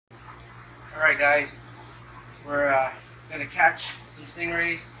Alright guys, we're going to catch some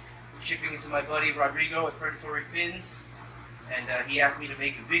stingrays, shipping it to my buddy Rodrigo at Predatory Fins, and he asked me to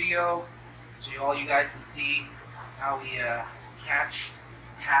make a video so all you guys can see how we catch,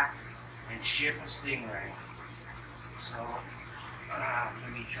 pack, and ship a stingray. So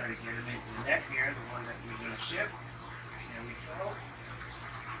let me try to get him into the net here, the one that we're going to ship. There we go.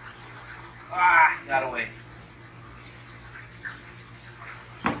 Got away.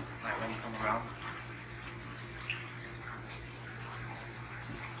 Alright, let me come around.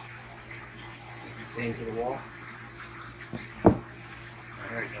 Is he staying to the wall?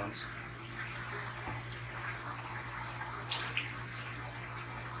 There he comes.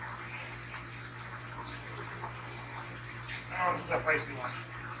 Oh, this is a feisty one.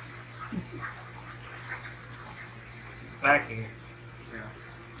 It's backing. Yeah.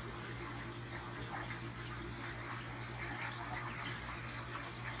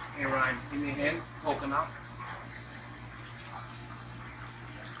 Hey Ryan, give me a hand, poke him out.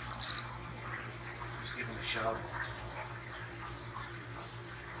 Just give him a shove.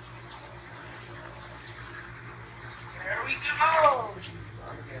 There we go!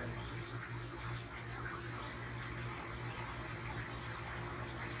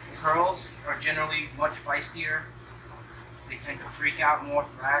 Curls are generally much feistier. They tend to freak out more,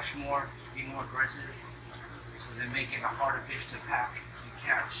 thrash more, be more aggressive. So they make it a harder fish to pack and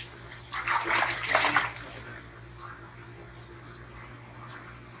catch.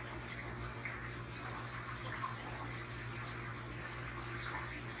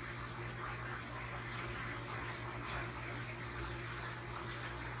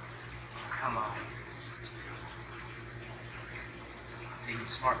 Come on. See, he's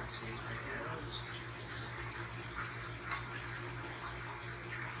smart. See, right there.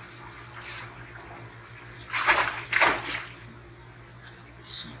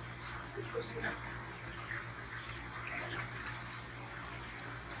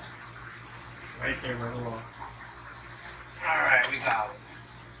 Right there, right along. Alright, we got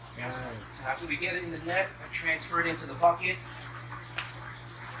it. Got it. After we get it in the net, I transfer it into the bucket.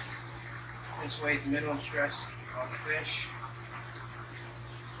 This way it's minimum stress on the fish.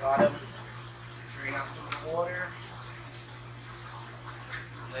 Got him. Drain out some of the water.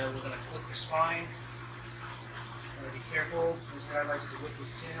 And then we're going to clip the spine. Gotta be careful. This guy likes to whip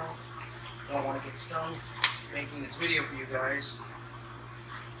his tail. Don't want to get stung. Making this video for you guys.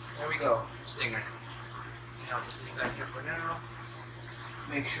 There we go. Stinger. And I'll just leave that here for now.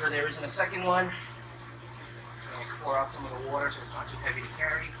 Make sure there isn't a second one. I'll pour out some of the water so it's not too heavy to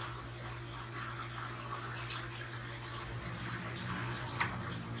carry.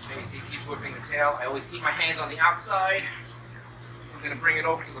 You see, he keeps whipping the tail. I always keep my hands on the outside. I'm going to bring it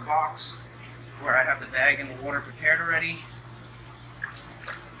over to the box where I have the bag and the water prepared already.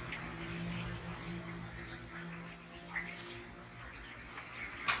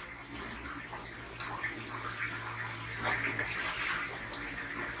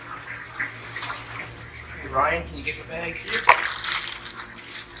 Hey Ryan, can you get the bag here?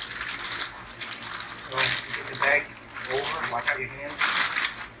 So get the bag over, watch out your hands.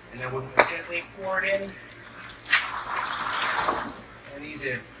 And then we're going to gently pour it in. And he's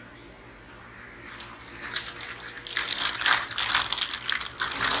in.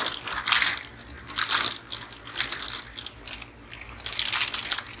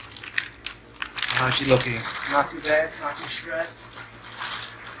 How's she looking? Not too bad, not too stressed.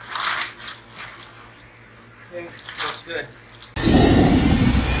 I think looks good.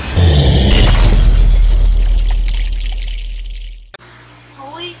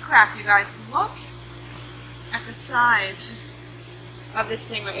 Holy crap, you guys, look at the size of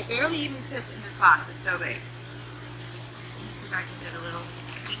this stingray. It barely even fits in this box, it's so big. Let me see if I can get a little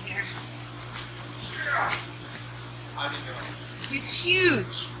in here. How do you doing? He's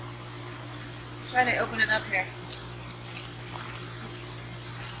huge. Let's try to open it up here.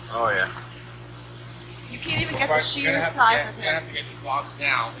 Oh yeah. You can't even get the sheer size of We're gonna him. have to get this box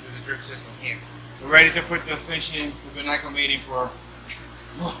down into the drip system here. We're ready to put the fish in. We've been acclimating for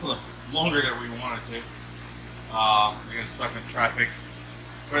longer than we wanted to. We got stuck in traffic.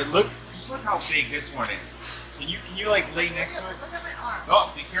 But look, just look how big this one is. Can you like lay next to it? Look at my arm.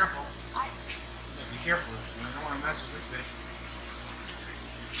 Oh, be careful. Be careful. You don't want to mess with this fish.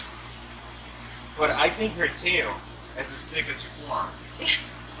 But I think her tail is as thick as her forearm.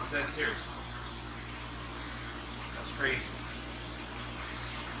 I'm dead serious. That's crazy.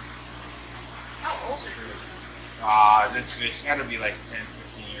 How old is it? This fish gotta be like 10,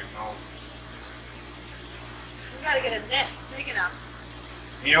 15 years old. We gotta get a net big enough.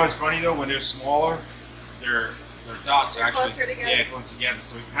 You know what's funny though? When they're smaller, they're their dots They're actually closer together. yeah, close together.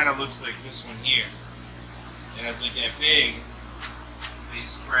 So it kind of looks like this one here. And as they get big, they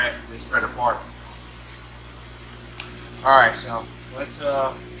spread apart. All right, so let's see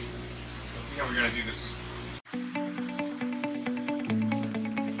how we're gonna do this.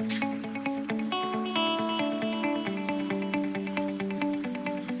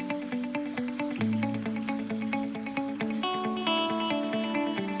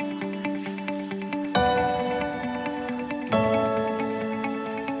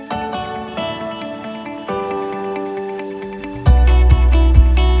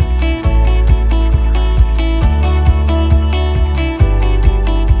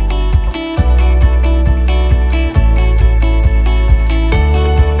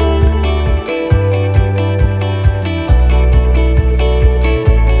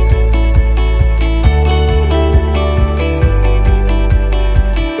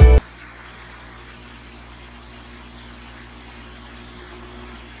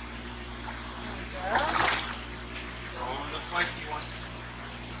 Spicy one.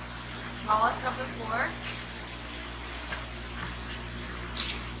 Smallest of the four.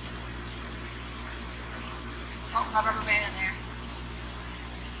 Oh, got rubber band in there.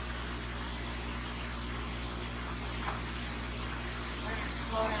 We're just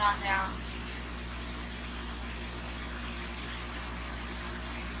floating on down.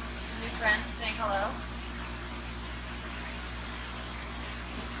 Some new friends saying hello.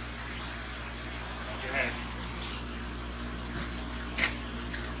 Go ahead.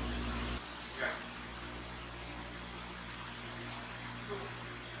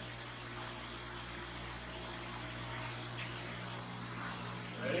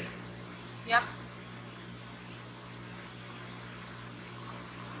 Ready? Yep.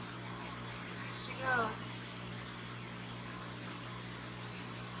 There she goes.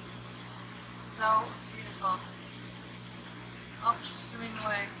 So beautiful. Oh, she's swimming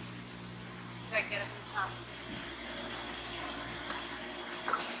away. Just gotta get up to the top.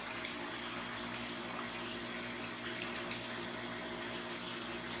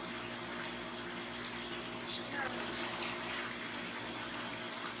 She goes.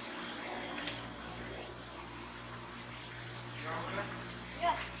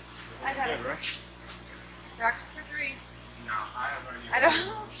 Yeah, I got it. Good, right? Doctor for 3. No, I have already. I don't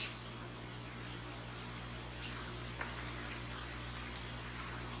know.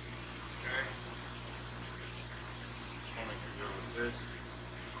 Okay. Just want to go with this.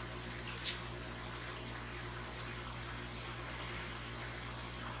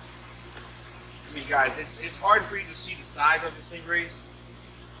 See, guys, it's hard for you to see the size of the stingrays,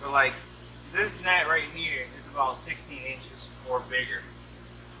 but like this net right here is about 16 inches or bigger,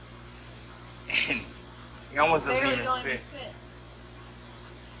 and it almost doesn't Barely even don't fit. even fit.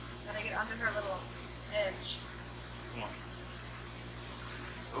 Gotta get under her little edge. Come on.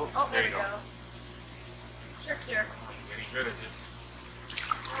 Oh, there there you we go. go. Tricked her. I'm getting rid of this.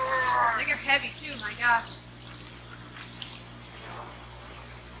 They're heavy too, my gosh.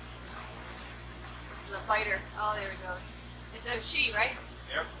 This is a fighter. Oh, there he goes. Is that a she, right?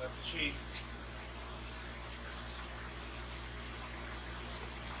 Yep, that's the sheep.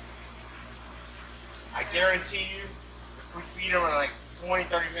 I guarantee you, if we feed them in like 20,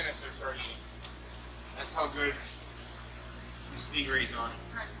 30 minutes, they're starting eating. That's how good the stingrays are.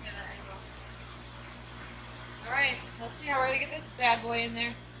 Alright, just get that angle. Alright, let's see how we're gonna get this bad boy in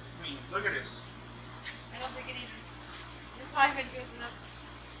there. I mean, look at this. I don't think it even. This not even good enough.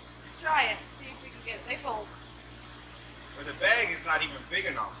 Try it. See if we can get it. They fold. But the bag is not even big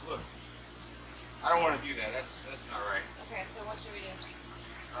enough. Look. I don't want to do that. That's not right. Okay, so what should we do?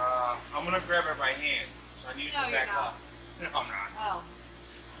 I'm going to grab it by hand. So I need No, to you're back not. up. No, I'm not. Oh.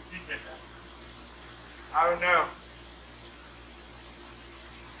 I don't know.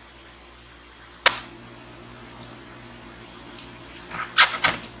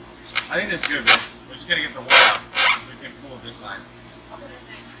 I think that's good, but we're just gonna get the wood out so we can pull this side. I'll put it in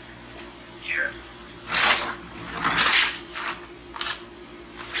there. Here.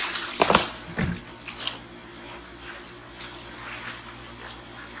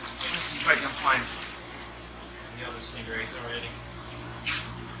 Let's see if I can find the other stingrays already.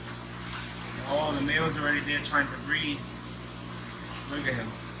 Oh, the male's already there trying to breed. Look at him.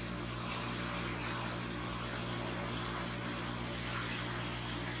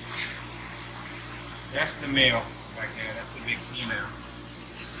 That's the male back there. That's the big female.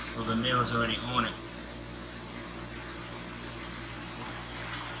 So the male is already on it.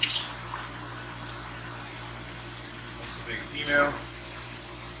 That's the big female.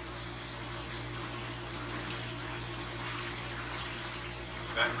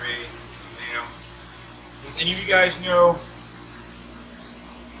 That ray, male. Does any of you guys know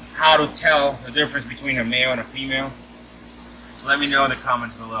how to tell the difference between a male and a female? Let me know in the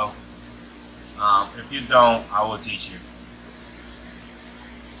comments below. If you don't, I will teach you.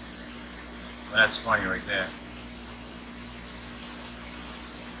 But that's funny right there.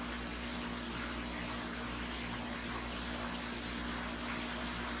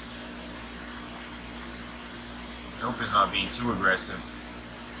 I hope it's not being too aggressive.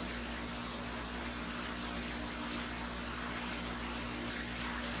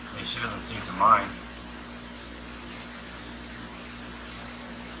 I mean, she doesn't seem to mind.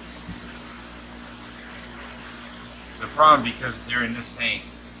 The problem, because they're in this tank,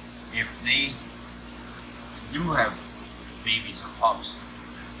 if they do have babies or pups,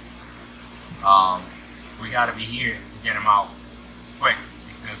 we gotta be here to get them out quick,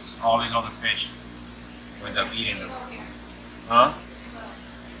 because all these other fish will end up eating them. Huh?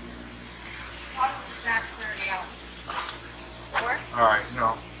 Alright,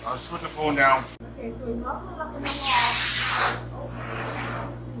 no. I'll just put the phone down. Okay, so we muffle it up in the wall.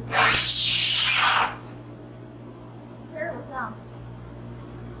 Terrible sound.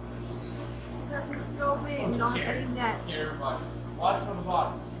 That's so big, we don't have any nets. Water from the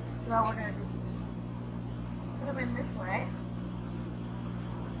bottom. So we're gonna just put them in this way.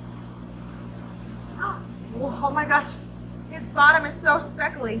 Oh my gosh, his bottom is so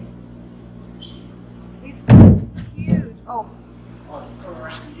speckly. He's huge. Oh. Oh, she's going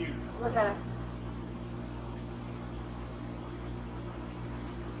right to you. Look at it.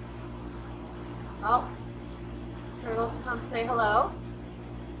 Oh. Turtles, come say hello.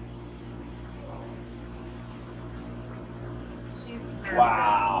 She's massive.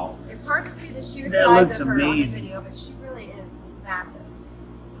 Wow. It's hard to see the sheer That size looks of her on the amazing. video, but she really is massive.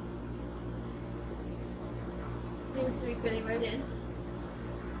 Seems to be fitting right in.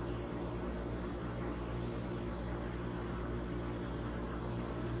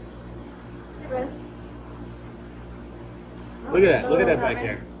 Look at that. Look at that back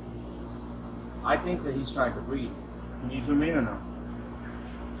there. I think that he's trying to breed. Can you zoom in or no?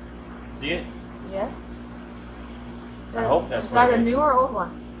 See it? Yes. I hope that's is what that it a is. new or old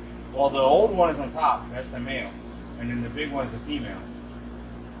one? Well, the old one is on top. That's the male. And then the big one is the female.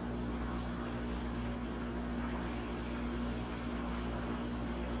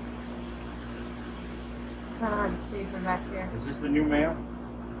 Kind of hard to see from back here. Is this the new male?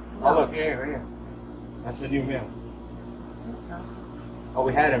 No. Oh, look, here, right here. That's the new male. I think so. Oh,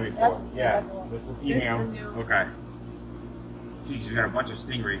 we had him before. That's Yeah, the one. that's the There's female. the new. Okay. Jeez, we got a bunch of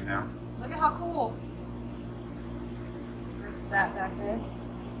stingrays now. Look at how cool. There's that back there.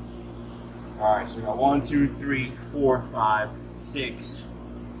 All right, so we got 1, 2, 3, 4, 5, 6.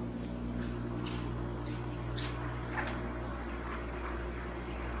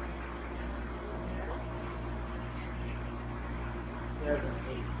 We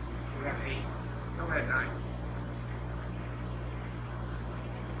got 8. Go ahead, 9.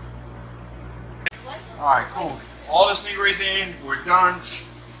 Alright, cool. All the stingrays in, we're done.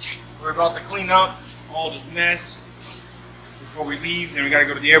 We're about to clean up all this mess before we leave. Then we gotta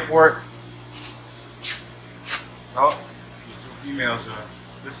go to the airport. Oh, the 2 females are,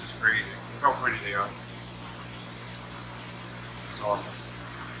 this is crazy. Look how pretty they are. It's awesome.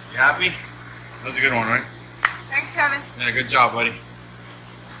 You happy? That was a good one, right? Thanks, Kevin. Yeah, good job, buddy.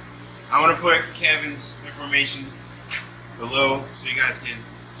 I'm gonna put Kevin's information below so you guys can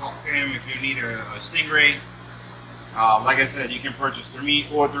talk to him if you need a stingray. Like I said, you can purchase through me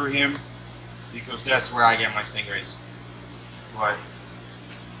or through him because that's where I get my stingrays. But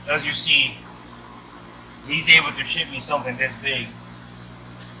as you see, he's able to ship me something this big.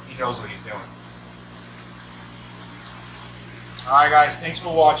 He knows what he's doing. Alright guys, thanks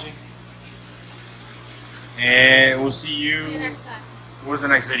for watching. And we'll see you next time. What's the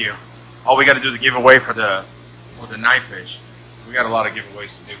next video? Oh, we got to do the giveaway for the knife fish. We got a lot of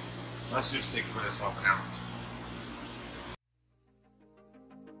giveaways to do. Let's just stick with this one for now.